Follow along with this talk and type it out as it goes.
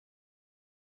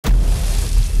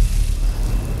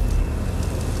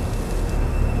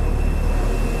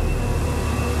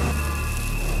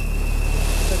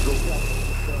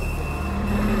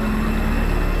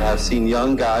seen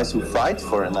young guys who fight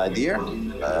for an idea,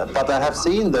 but I have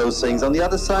seen those things on the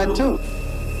other side too.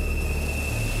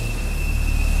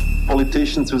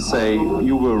 Politicians who say,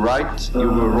 you were right, you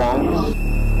were wrong.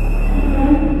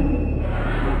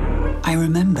 I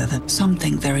remember that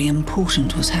something very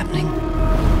important was happening.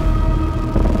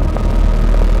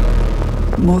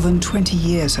 More than 20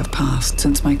 years have passed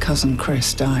since my cousin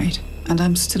Chris died, and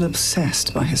I'm still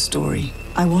obsessed by his story.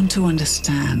 I want to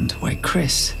understand why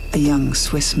Chris, a young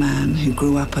Swiss man who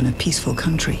grew up in a peaceful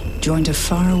country, joined a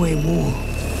faraway war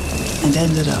and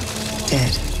ended up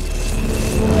dead.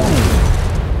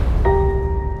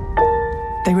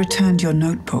 They returned your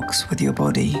notebooks with your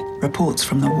body, reports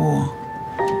from the war.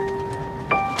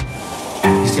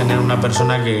 Cristian era una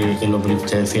persona que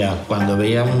te decía, cuando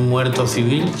veía un muerto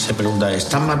civil, se preguntaba,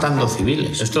 ¿están matando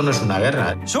civiles? Esto no es una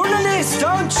guerra. Journalist,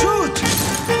 don't shoot!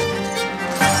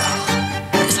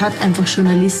 Es hat einfach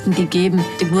Journalisten gegeben,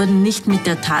 die wurden nicht mit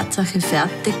der Tatsache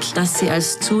fertig, dass sie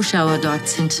als Zuschauer dort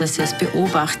sind, dass sie als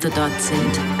Beobachter dort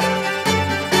sind.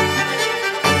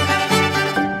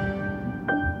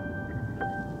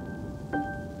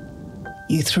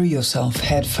 You threw yourself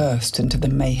headfirst into the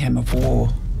mayhem of war.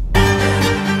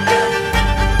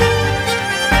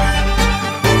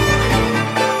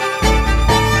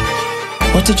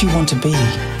 What did you want to be?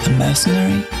 A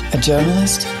mercenary? A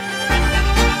journalist?